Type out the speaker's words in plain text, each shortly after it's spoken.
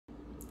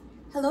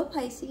Hello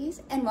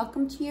Pisces, and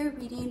welcome to your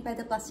reading by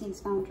the Blessings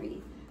Foundry.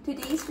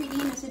 Today's reading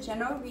is a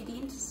general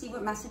reading to see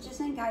what messages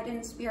and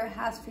guidance Spirit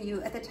has for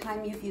you at the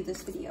time you view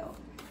this video.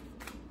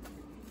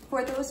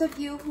 For those of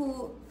you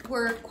who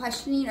were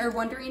questioning or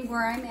wondering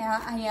where I'm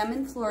at, I am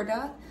in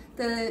Florida.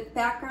 The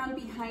background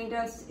behind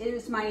us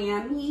is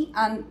Miami.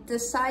 On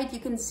this side you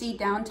can see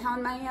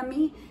downtown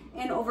Miami,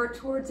 and over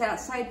towards that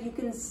side you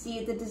can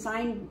see the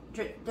Design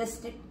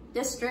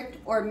District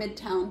or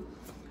Midtown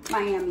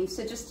Miami.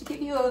 So just to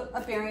give you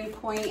a bearing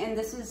point, and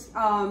this is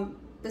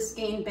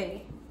Biscayne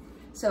Bay.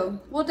 So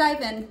we'll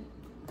dive in.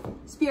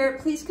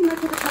 Spirit, please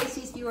connect with the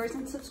Pisces viewers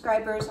and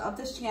subscribers of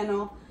this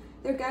channel,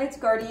 their guides,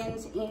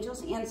 guardians,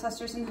 angels,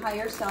 ancestors, and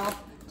higher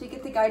self to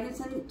get the guidance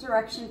and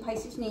direction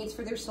Pisces needs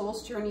for their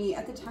soul's journey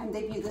at the time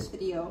they view this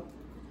video.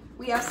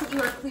 We ask that you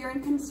are clear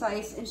and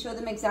concise and show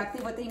them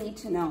exactly what they need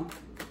to know.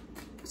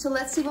 So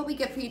let's see what we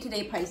get for you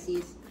today,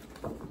 Pisces.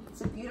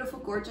 It's a beautiful,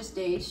 gorgeous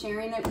day,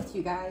 sharing it with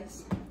you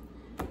guys.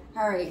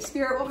 All right,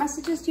 Spirit, what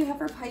messages do you have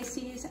for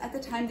Pisces at the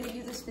time they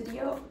view this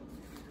video?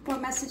 What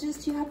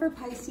messages do you have for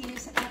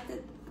Pisces at the...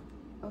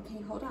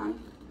 Okay, hold on.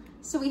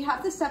 So we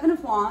have the Seven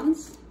of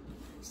Wands,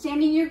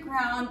 standing your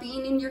ground,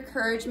 being in your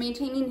courage,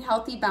 maintaining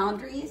healthy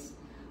boundaries.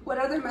 What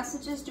other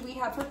messages do we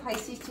have for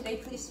Pisces today,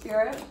 please,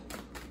 Spirit?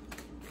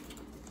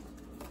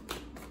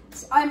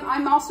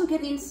 I'm also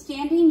getting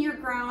standing your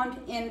ground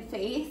in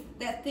faith,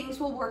 that things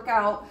will work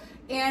out.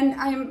 And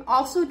I'm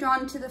also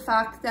drawn to the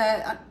fact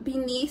that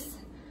beneath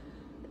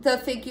the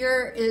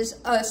figure is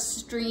a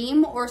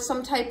stream or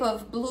some type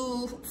of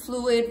blue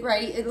fluid,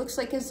 right? It looks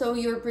like as though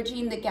you're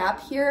bridging the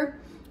gap here,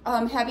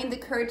 having the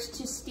courage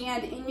to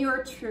stand in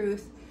your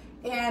truth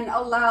and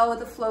allow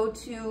the flow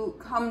to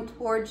come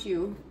towards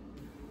you.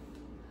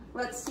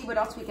 Let's see what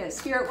else we get.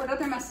 Spirit, what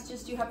other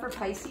messages do you have for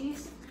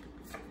Pisces?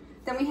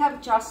 Then we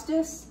have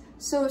Justice.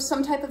 So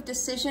some type of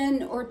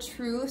decision or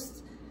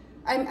truth.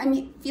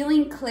 I'm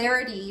feeling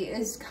clarity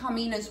is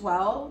coming as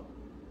well.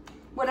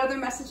 What other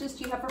messages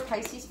do you have for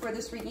Pisces for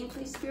this reading,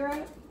 please,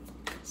 Spirit?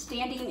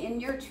 Standing in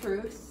your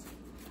truth.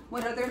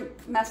 What other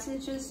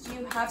messages do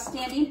you have?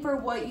 Standing for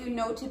what you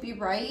know to be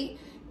right.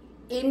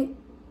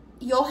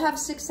 You'll have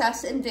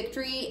success and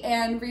victory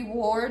and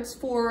rewards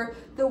for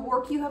the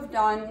work you have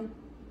done.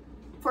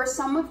 For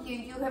some of you,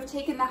 you have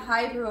taken the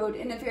high road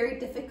in a very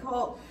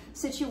difficult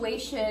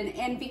situation,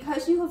 and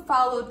because you have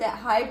followed that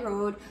high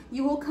road,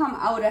 you will come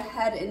out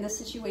ahead in the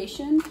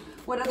situation.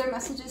 What other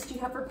messages do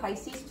you have for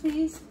Pisces,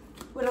 please?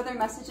 What other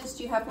messages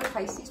do you have for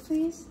Pisces,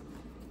 please?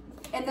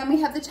 And then we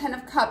have the Ten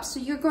of Cups. So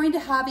you're going to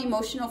have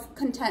emotional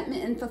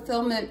contentment and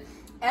fulfillment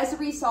as a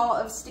result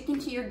of sticking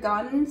to your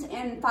guns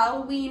and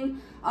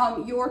following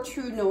your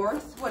true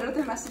north. What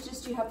other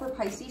messages do you have for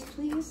Pisces,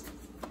 please?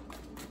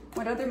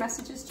 What other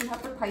messages do you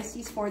have for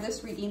Pisces for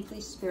this reading,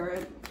 please,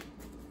 Spirit?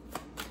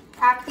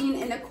 Acting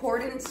in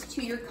accordance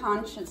to your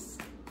conscience.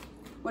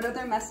 What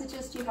other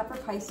messages do you have for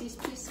Pisces,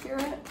 please,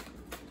 Spirit?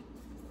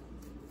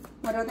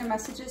 What other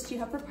messages do you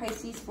have for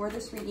Pisces for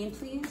this reading,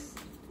 please?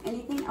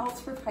 Anything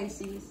else for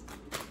Pisces?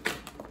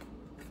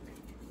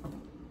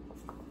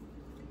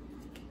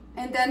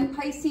 And then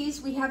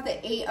Pisces, we have the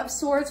Eight of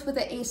Swords with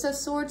the Ace of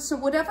Swords. So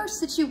whatever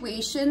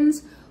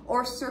situations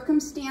or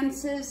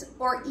circumstances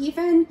or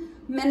even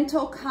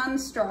mental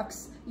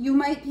constructs you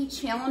might be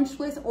challenged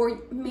with, or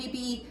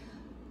maybe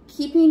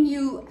keeping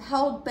you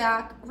held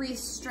back,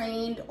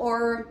 restrained,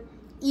 or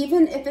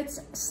even if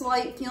it's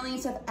slight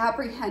feelings of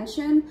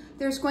apprehension,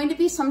 there's going to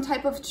be some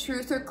type of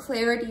truth or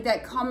clarity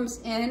that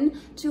comes in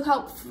to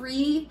help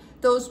free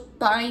those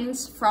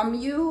binds from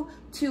you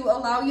to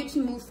allow you to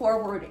move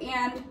forward.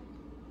 And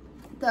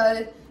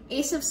the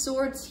Ace of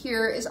Swords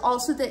here is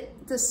also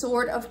the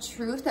sword of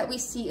truth that we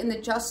see in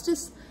the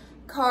Justice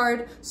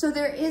card. So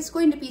there is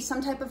going to be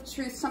some type of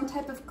truth, some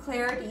type of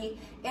clarity,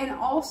 and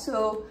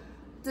also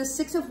the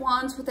Six of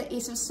Wands with the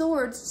Ace of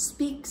Swords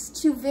speaks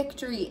to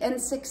victory and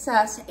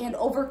success and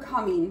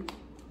overcoming.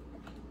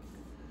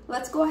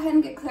 Let's go ahead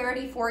and get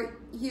clarity for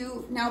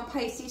you now,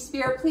 Pisces.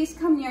 Spirit, please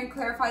come near and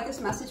clarify this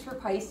message for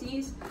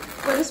Pisces.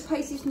 What does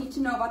Pisces need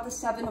to know about the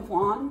Seven of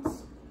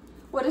Wands?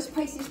 What does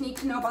Pisces need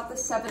to know about the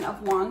Seven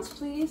of Wands,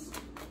 please?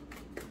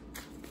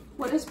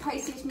 What does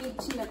Pisces need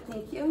to know?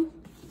 Thank you.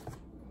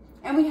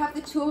 And we have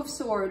the Two of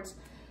Swords.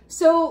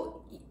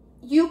 So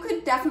you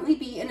could definitely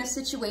be in a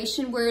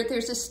situation where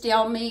there's a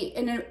stalemate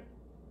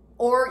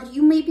or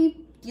you may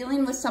be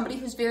dealing with somebody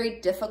who's very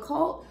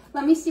difficult.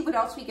 Let me see what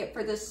else we get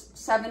for this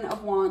Seven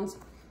of Wands.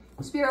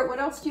 Spirit, what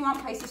else do you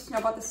want Pisces to know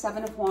about the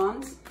Seven of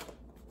Wands?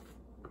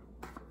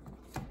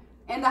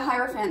 And the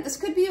Hierophant. This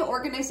could be an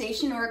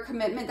organization or a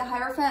commitment. The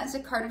Hierophant is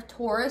a card of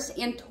Taurus,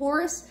 and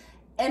Taurus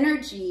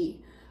energy,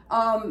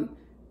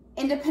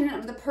 independent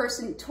of the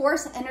person,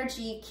 Taurus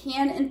energy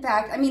can, in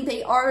fact, I mean,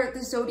 they are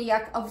the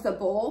zodiac of the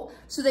bull,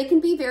 so they can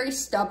be very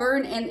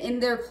stubborn and in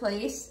their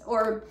place,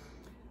 or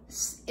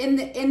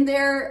in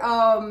their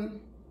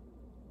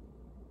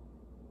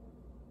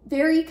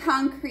very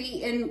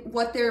concrete in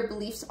what their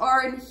beliefs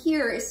are. And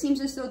here it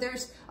seems as though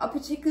there's a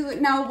particular,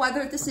 now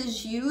whether this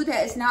is you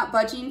that is not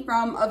budging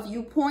from a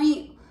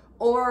viewpoint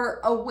or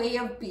a way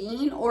of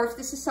being, or if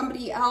this is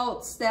somebody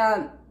else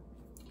that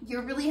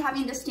you're really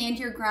having to stand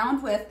your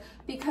ground with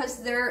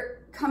because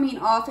they're coming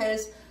off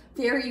as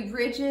very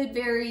rigid,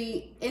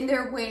 very in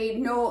their way,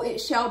 no,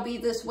 it shall be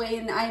this way,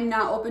 and I'm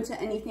not open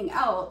to anything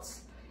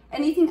else.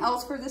 Anything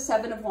else for the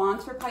Seven of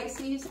Wands for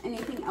Pisces?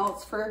 Anything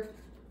else for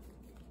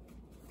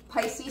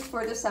Pisces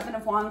for the Seven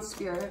of Wands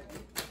spirit?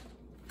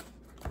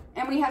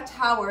 And we have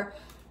Tower.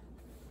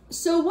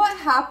 So what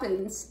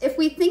happens if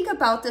we think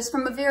about this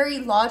from a very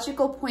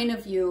logical point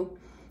of view?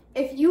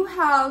 If you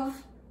have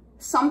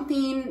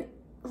something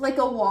like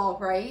a wall,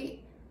 right?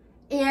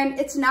 And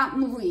it's not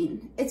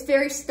moving. It's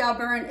very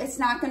stubborn. It's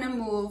not going to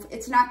move.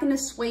 It's not going to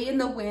sway in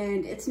the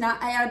wind. It's not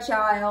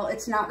agile.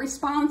 It's not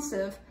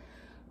responsive.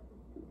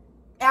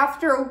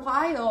 After a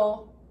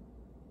while,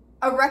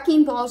 a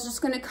wrecking ball is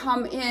just going to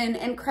come in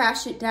and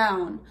crash it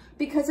down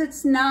because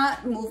it's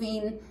not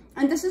moving.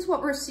 And this is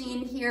what we're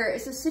seeing here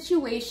is a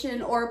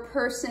situation or a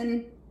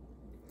person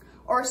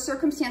or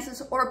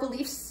circumstances or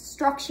belief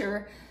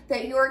structure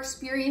that you're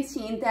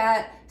experiencing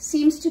that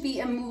seems to be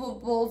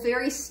immovable,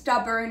 very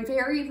stubborn,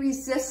 very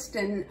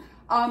resistant,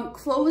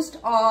 closed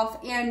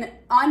off and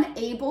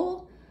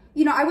unable.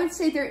 You know, I would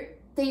say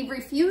they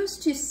refuse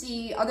to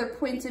see other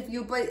points of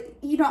view, but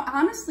you know,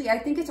 honestly, I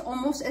think it's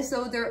almost as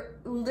though they're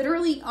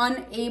literally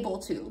unable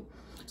to.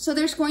 So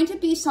there's going to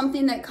be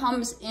something that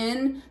comes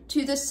in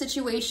to this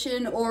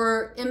situation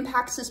or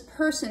impacts this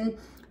person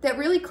that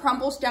really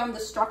crumbles down the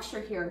structure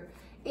here.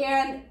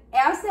 And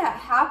as that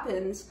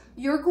happens,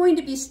 you're going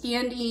to be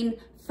standing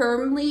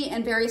firmly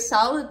and very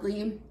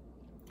solidly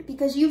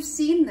because you've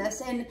seen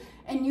this and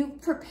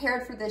you've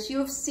prepared for this. You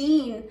have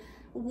seen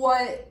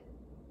what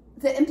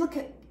the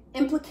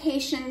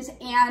implications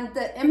and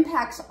the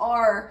impacts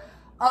are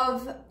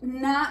of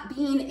not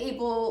being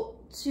able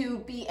to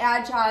be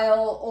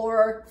agile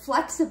or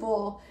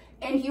flexible.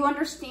 And you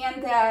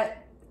understand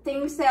that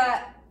things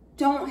that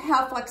don't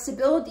have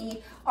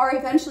flexibility are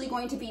eventually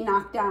going to be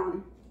knocked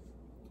down.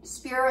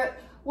 Spirit,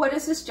 what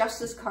is this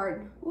Justice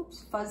card?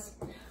 Oops, fuzz.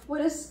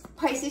 What does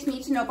Pisces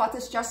need to know about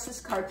this Justice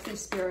card, please,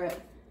 Spirit?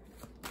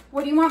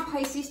 What do you want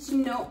Pisces to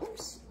know?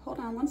 Oops, hold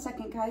on one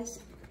second, guys.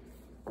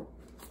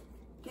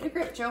 Get a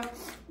grip, Joe.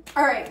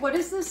 All right, what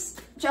is this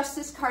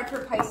Justice card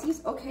for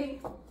Pisces?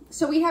 Okay,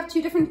 so we have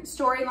two different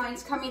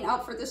storylines coming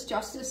out for this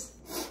Justice.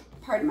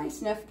 Pardon my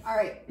sniff. All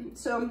right,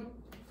 so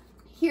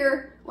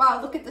here, wow,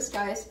 look at this,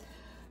 guys.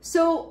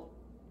 So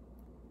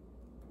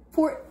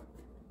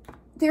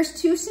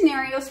there's two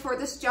scenarios for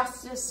this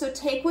Justice, so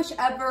take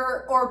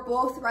whichever or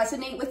both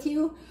resonate with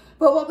you.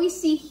 But what we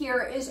see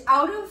here is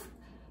out of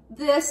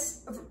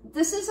this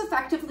is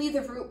effectively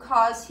the root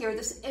cause here,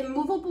 this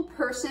immovable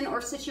person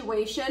or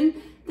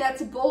situation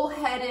that's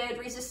bullheaded,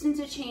 resistant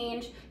to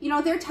change. You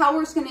know, their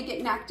tower's going to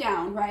get knocked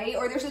down, right?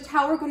 Or there's a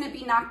tower going to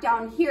be knocked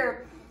down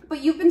here,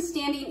 but you've been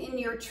standing in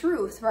your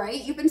truth,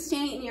 right? You've been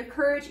standing in your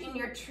courage, in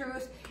your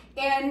truth,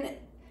 and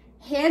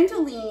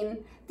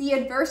handling the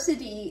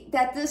adversity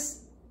that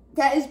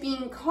is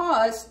being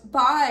caused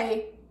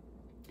by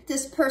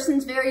this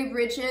person's very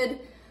rigid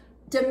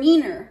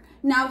demeanor.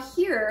 Now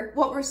here,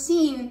 what we're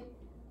seeing,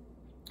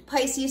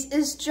 Pisces,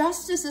 is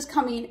justice is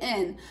coming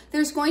in.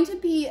 There's going to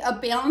be a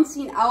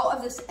balancing out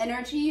of this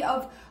energy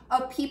of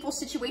people,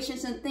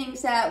 situations, and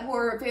things that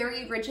were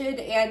very rigid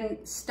and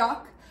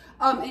stuck.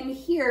 And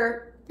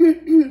here,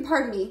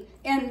 pardon me,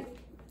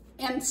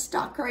 and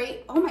stuck,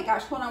 right? Oh my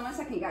gosh, hold on one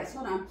second, guys,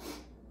 hold on.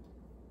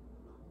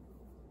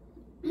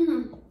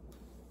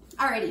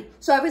 Alrighty,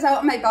 so I was out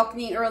on my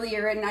balcony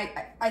earlier, and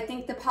I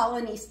think the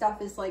pollen-y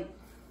stuff is like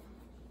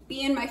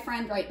being my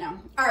friend right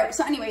now. All right,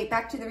 so anyway,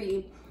 back to the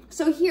reading.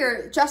 So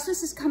here,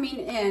 justice is coming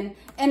in,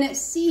 and it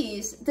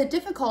sees the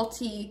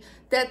difficulty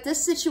that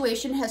this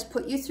situation has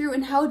put you through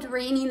and how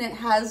draining it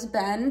has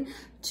been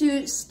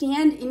to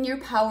stand in your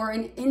power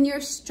and in your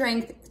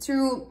strength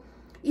through,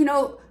 you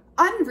know,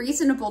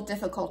 unreasonable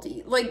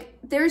difficulty. Like,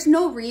 there's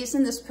no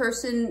reason this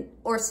person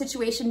or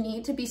situation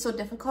need to be so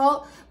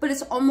difficult, but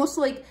it's almost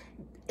like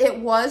it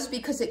was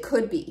because it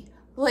could be.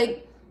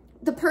 Like,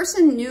 the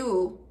person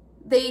knew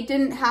they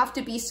didn't have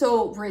to be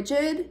so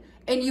rigid,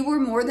 and you were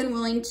more than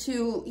willing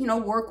to, you know,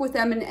 work with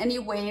them in any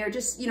way, or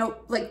just, you know,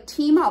 like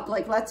team up,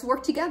 like let's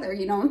work together,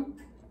 you know,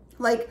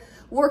 like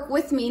work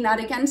with me, not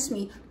against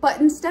me.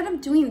 But instead of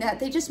doing that,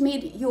 they just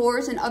made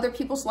yours and other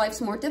people's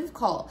lives more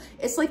difficult.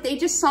 It's like they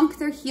just sunk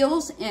their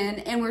heels in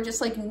and were just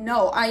like,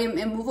 no, I am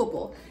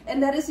immovable.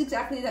 And that is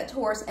exactly that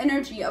Taurus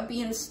energy of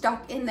being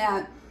stuck in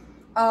that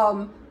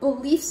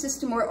belief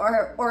system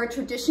or a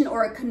tradition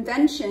or a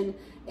convention.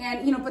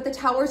 And, you know, but the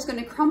tower is going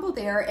to crumble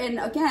there. And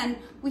again,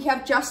 we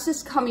have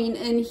justice coming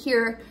in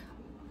here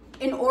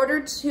in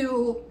order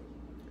to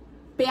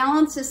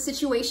balance this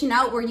situation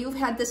out where you've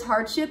had this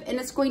hardship, and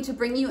it's going to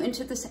bring you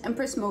into this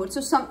Empress mode.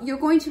 So you're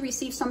going to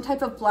receive some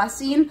type of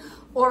blessing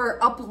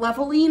or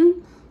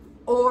up-leveling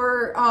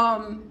or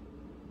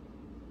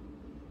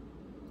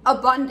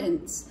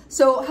abundance.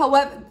 So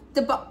however,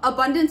 the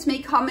abundance may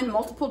come in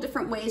multiple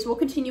different ways. We'll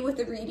continue with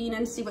the reading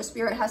and see what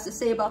Spirit has to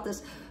say about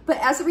this. But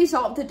as a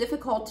result of the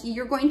difficulty,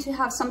 you're going to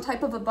have some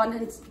type of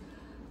abundance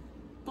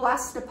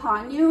blessed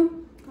upon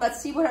you.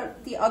 Let's see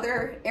what the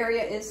other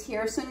area is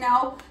here. So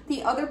now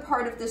the other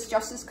part of this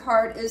Justice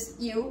card is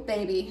you,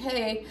 baby.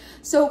 Hey,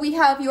 so we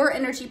have your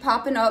energy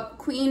popping up.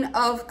 Queen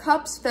of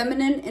Cups,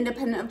 feminine,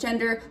 independent of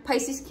gender,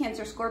 Pisces,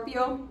 Cancer,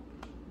 Scorpio.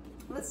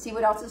 Let's see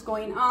what else is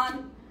going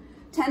on.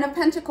 10 of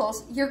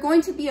Pentacles, you're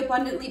going to be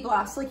abundantly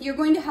blessed. Like, you're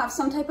going to have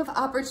some type of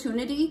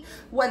opportunity,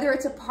 whether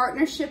it's a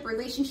partnership,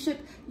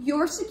 relationship.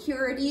 Your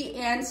security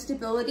and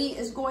stability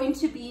is going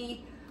to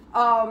be,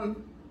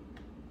 I'm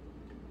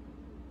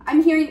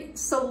hearing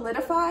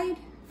solidified.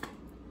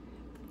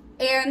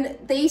 And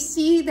they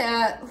see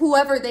that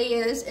whoever they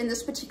is in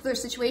this particular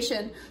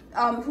situation,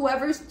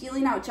 whoever's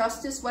dealing out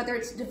justice, whether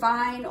it's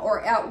divine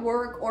or at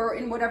work or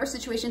in whatever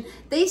situation,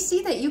 they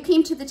see that you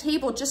came to the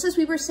table, just as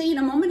we were saying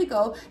a moment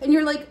ago, and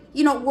you're like,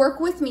 you know, work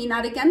with me,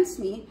 not against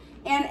me.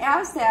 And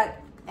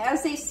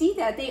as they see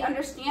that, they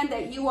understand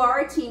that you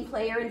are a team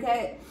player and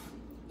that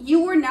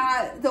you were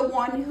not the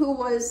one who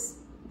was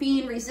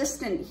being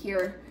resistant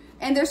here.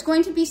 And there's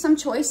going to be some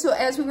choice. So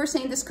as we were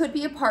saying, this could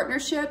be a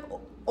partnership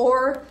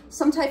or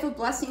some type of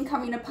blessing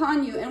coming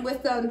upon you. And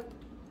with the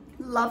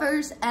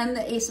Lovers and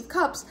the Ace of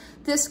Cups,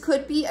 this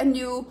could be a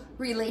new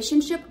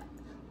relationship,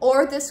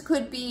 or this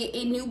could be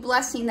a new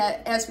blessing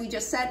that, as we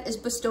just said, is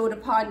bestowed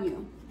upon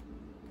you.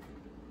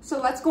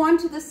 So let's go on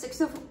to the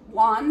Six of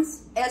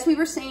Wands. As we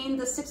were saying,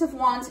 the Six of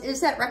Wands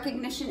is that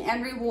recognition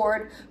and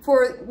reward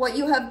for what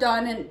you have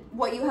done and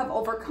what you have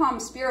overcome.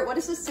 Spirit, what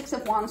is the Six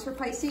of Wands for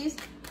Pisces?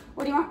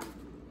 What do you want?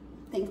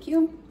 Thank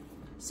you.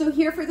 So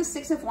here for the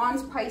Six of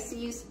Wands,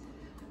 Pisces,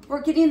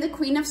 we're getting the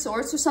Queen of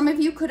Swords. So some of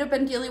you could have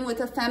been dealing with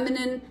a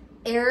feminine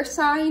air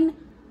sign,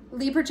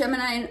 Libra,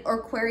 Gemini, or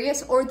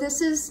Aquarius, or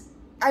this is,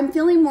 I'm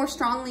feeling more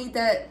strongly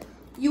that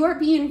you are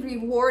being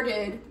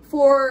rewarded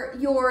for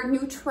your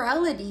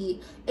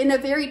neutrality in a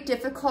very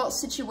difficult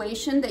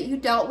situation, that you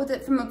dealt with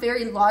it from a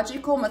very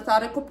logical,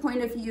 methodical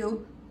point of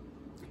view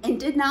and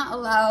did not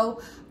allow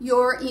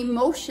your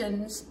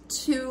emotions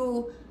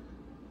to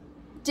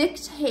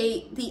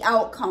dictate the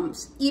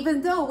outcomes,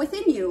 even though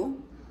within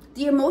you,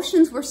 the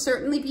emotions were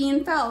certainly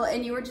being felt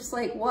and you were just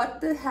like,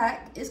 what the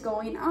heck is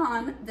going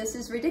on? This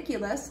is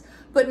ridiculous.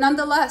 But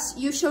nonetheless,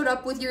 you showed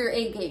up with your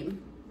A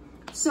game.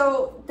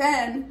 So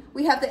then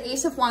we have the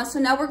Ace of Wands. So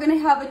now we're going to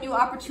have a new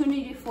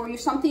opportunity for you.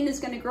 Something is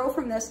going to grow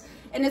from this,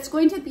 and it's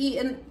going to be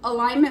in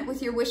alignment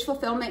with your wish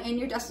fulfillment and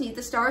your destiny.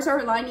 The stars are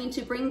aligning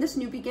to bring this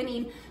new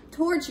beginning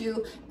towards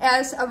you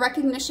as a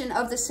recognition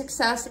of the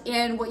success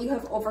and what you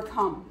have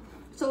overcome.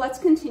 So let's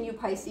continue,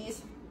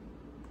 Pisces.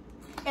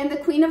 And the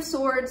Queen of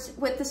Swords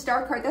with the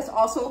Star card, that's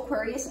also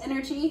Aquarius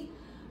energy.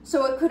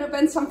 So it could have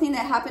been something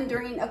that happened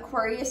during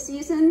Aquarius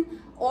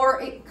season,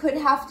 or it could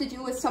have to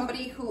do with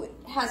somebody who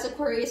has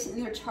Aquarius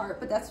in their chart,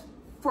 but that's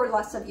for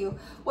less of you.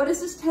 What is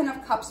this 10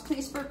 of Cups,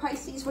 please, for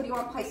Pisces? What do you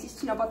want Pisces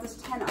to know about this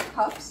 10 of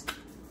Cups?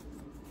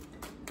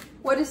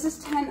 What is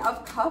this 10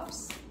 of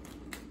Cups?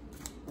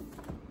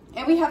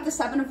 And we have the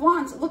 7 of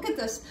Wands. Look at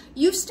this.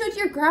 You stood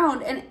your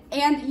ground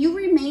and you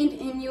remained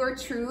in your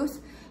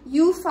truth.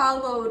 You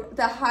followed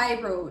the high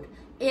road.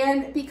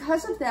 And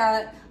because of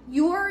that,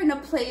 you are in a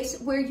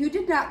place where you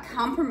did not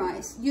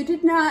compromise. You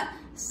did not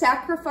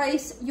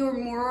sacrifice your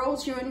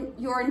morals,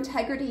 your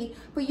integrity,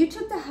 but you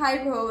took the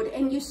high road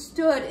and you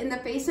stood in the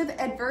face of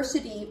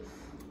adversity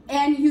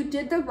and you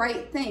did the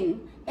right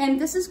thing. And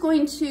this is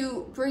going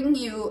to bring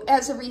you,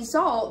 as a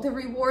result, the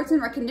rewards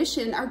and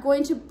recognition are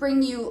going to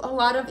bring you a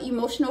lot of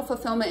emotional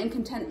fulfillment and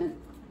contentment.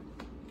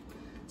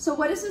 So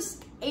what is this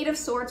 8 of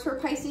Swords for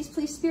Pisces,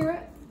 please,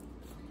 Spirit?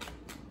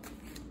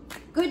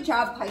 Good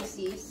job,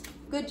 Pisces.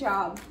 Good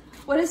job.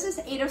 What is this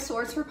 8 of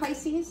Swords for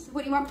Pisces?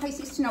 What do you want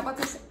Pisces to know about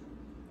this?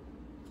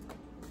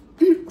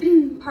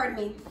 Pardon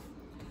me.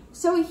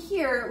 So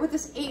here, with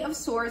this 8 of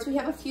Swords, we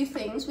have a few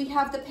things. We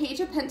have the Page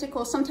of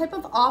Pentacles, some type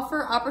of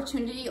offer,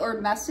 opportunity, or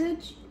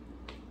message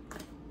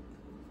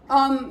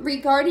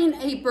regarding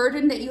a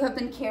burden that you have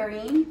been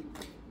carrying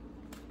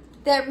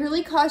that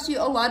really caused you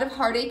a lot of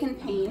heartache and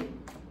pain.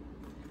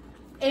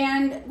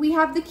 And we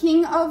have the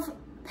King of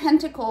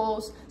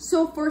Pentacles.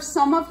 So for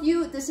some of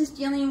you, this is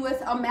dealing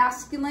with a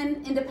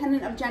masculine,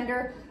 independent of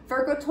gender,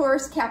 Virgo,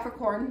 Taurus,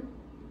 Capricorn,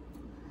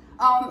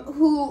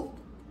 who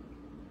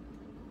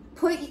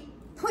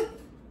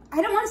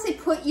I don't want to say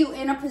put you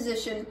in a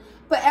position,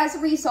 but as a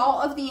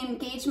result of the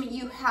engagement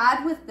you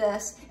had with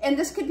this, and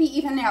this could be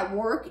even at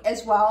work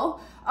as well,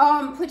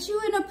 put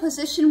you in a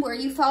position where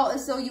you felt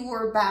as though you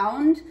were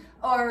bound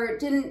or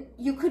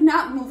you could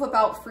not move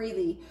about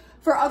freely.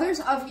 For others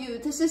of you,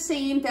 this is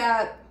saying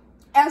that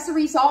as a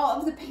result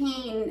of the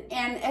pain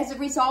and as a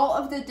result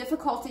of the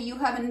difficulty you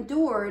have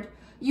endured,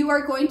 you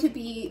are going to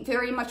be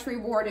very much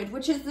rewarded,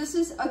 this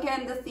is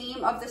again, the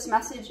theme of this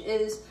message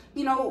is,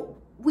 you know,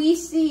 we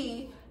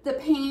see the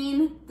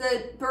pain,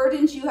 the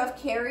burdens you have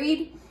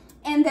carried,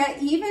 and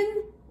that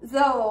even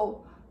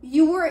though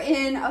you were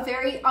in a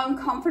very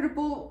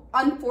uncomfortable,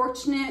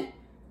 unfortunate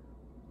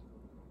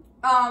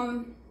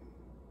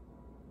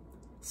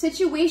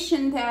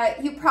situation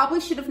that you probably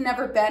should have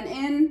never been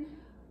in,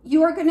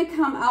 you are going to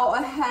come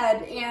out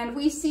ahead. And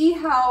we see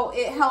how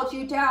it held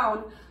you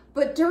down,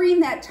 But during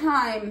that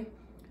time,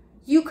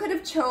 you could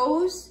have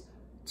chose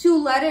to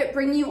let it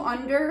bring you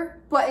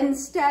under, but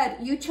instead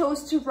you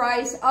chose to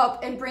rise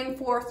up and bring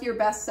forth your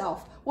best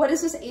self. What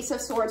is this Ace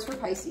of Swords for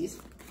Pisces?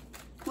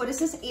 What is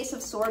this Ace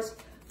of Swords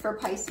for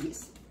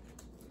Pisces?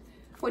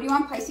 What do you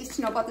want Pisces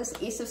to know about this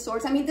Ace of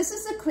Swords? I mean, this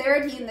is the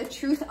clarity and the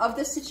truth of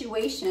the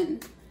situation.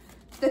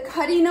 The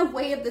cutting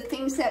away of the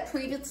things that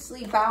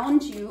previously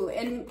bound you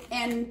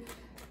and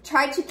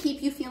tried to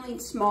keep you feeling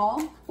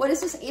small. What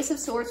is this Ace of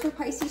Swords for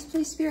Pisces,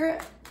 please,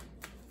 Spirit?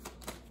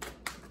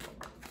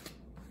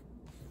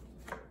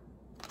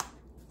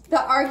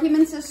 The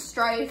arguments of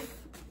strife.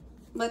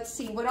 Let's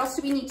see. What else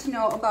do we need to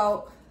know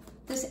about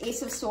this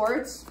Ace of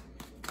Swords?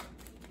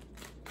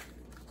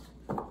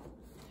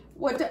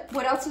 What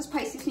else does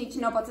Pisces need to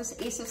know about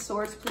this Ace of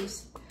Swords,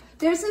 please?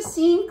 There's a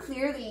scene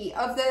clearly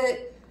of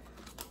the...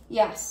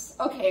 Yes.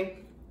 Okay.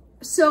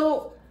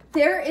 So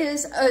there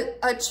is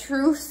a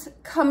truth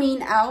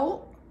coming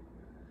out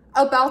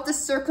about the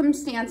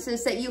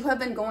circumstances that you have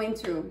been going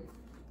through.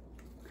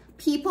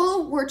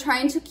 People were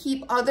trying to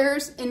keep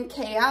others in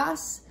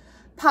chaos,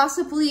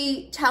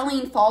 possibly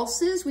telling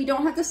falses. We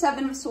don't have the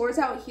Seven of Swords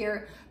out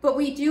here, but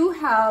we do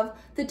have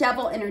the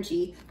Devil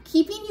energy,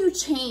 keeping you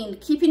chained,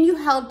 keeping you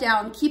held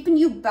down, keeping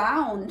you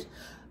bound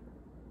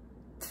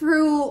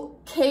through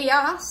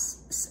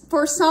chaos.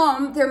 For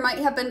some, there might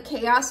have been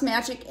chaos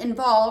magic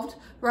involved,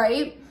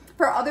 right?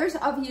 For others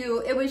of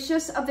you, it was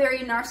just a very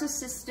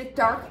narcissistic,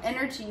 dark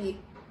energy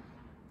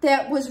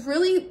that was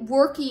really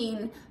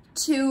working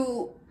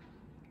to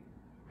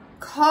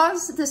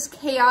cause this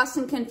chaos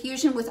and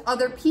confusion with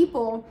other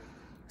people.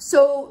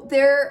 So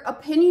their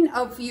opinion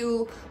of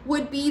you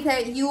would be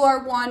that you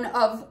are one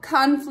of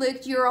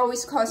conflict, you're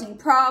always causing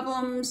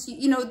problems,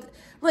 you know,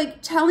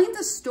 like telling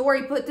the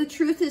story. But the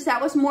truth is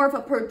that was more of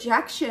a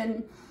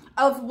projection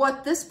of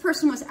what this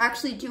person was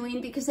actually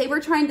doing, because they were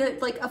trying to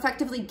like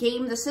effectively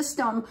game the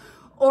system,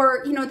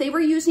 or, you know, they were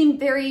using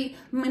very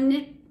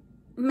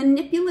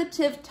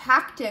manipulative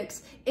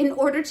tactics in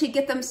order to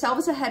get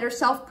themselves ahead or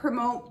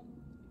self-promote,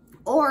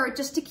 or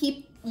just to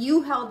keep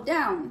you held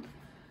down.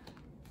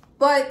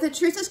 But the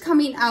truth is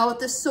coming out.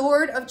 The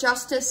sword of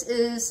justice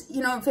is,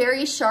 you know,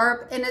 very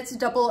sharp and it's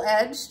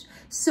double-edged.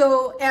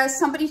 So as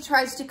somebody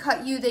tries to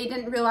cut you, they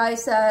didn't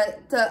realize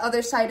that the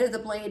other side of the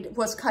blade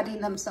was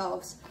cutting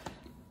themselves.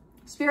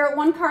 Spirit,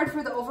 one card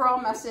for the overall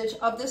message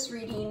of this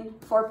reading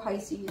for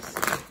Pisces.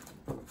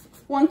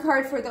 One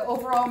card for the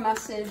overall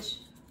message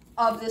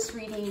of this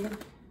reading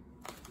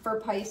for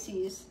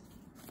Pisces.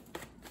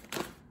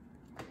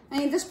 I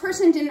mean, this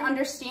person didn't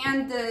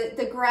understand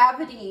the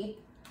gravity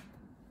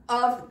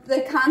of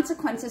the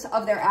consequences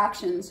of their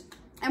actions.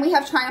 And we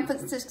have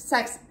triumphant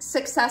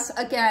success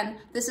again.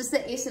 This is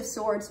the Ace of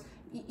Swords.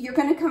 You're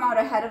going to come out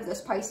ahead of this,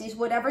 Pisces.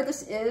 Whatever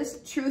this is,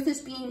 truth is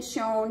being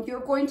shown.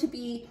 You're going to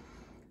be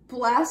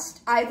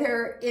blessed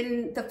either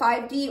in the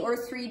 5D or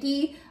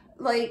 3D.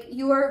 Like,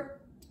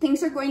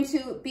 things are going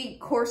to be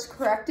course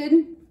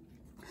corrected.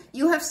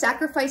 You have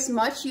sacrificed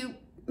much. You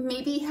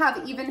maybe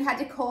have even had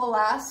to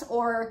coalesce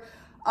or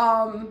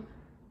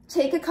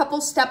take a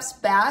couple steps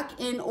back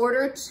in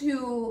order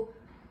to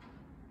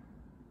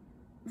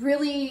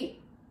really,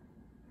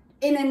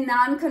 in a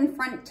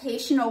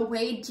non-confrontational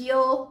way,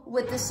 deal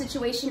with the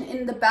situation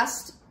in the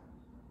best,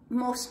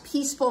 most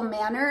peaceful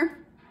manner.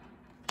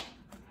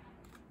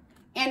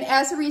 And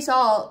as a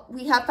result,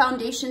 we have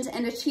foundations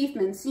and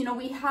achievements. You know,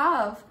 we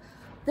have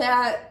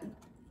that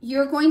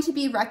you're going to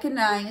be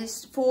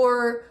recognized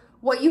for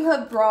what you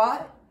have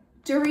brought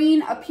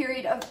during a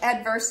period of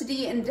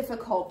adversity and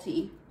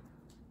difficulty.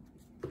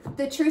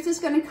 The truth is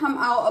going to come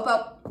out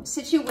about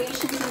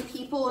situations and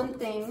people and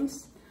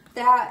things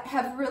that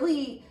have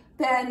really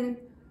been,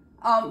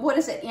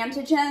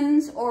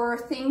 antigens or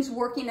things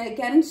working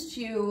against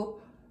you,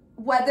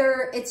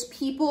 whether it's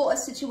people, a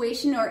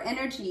situation, or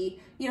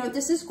energy. You know,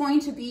 this is going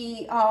to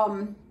be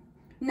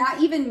not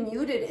even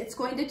muted. It's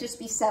going to just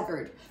be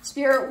severed.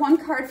 Spirit,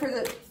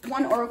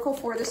 one oracle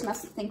for this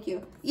message. Thank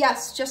you.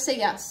 Yes, just say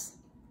yes.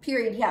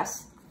 Period.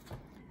 Yes.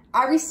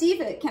 I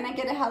receive it. Can I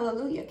get a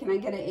hallelujah? Can I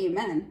get an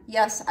amen?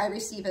 Yes, I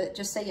receive it.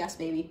 Just say yes,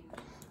 baby.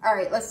 All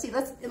right, let's see.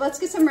 Let's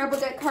get some Rebel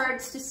deck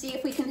cards to see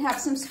if we can have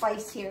some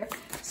spice here.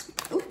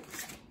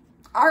 Oops.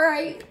 All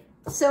right.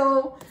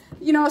 So,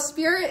 you know,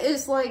 Spirit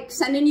is like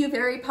sending you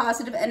very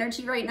positive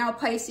energy right now,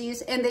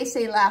 Pisces, and they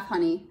say laugh,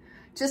 honey.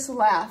 Just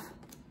laugh.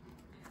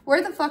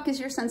 Where the fuck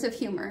is your sense of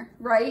humor,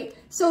 right?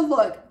 So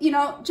look, you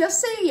know, just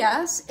say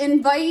yes.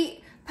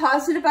 Invite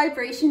positive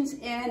vibrations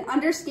in,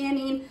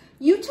 understanding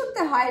you took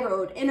the high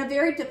road in a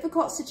very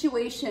difficult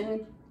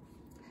situation.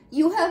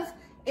 You have,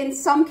 in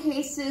some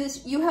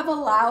cases, you have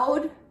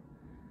allowed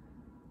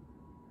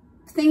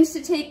things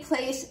to take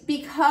place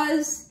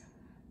because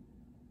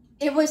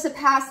it was the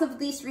path of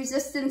least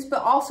resistance,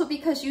 but also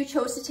because you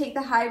chose to take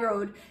the high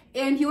road.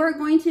 And you are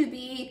going to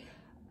be,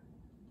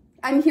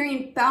 I'm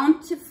hearing,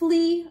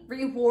 bountifully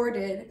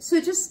rewarded. So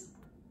just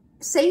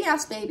say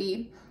yes,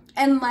 baby,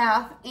 and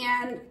laugh.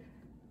 And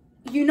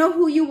you know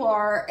who you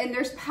are, and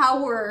there's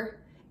power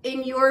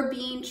in your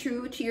being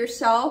true to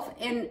yourself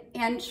and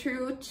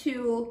true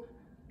to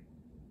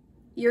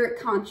you're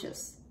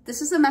conscious.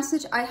 This is the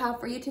message I have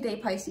for you today,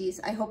 Pisces.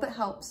 I hope it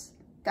helps.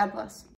 God bless.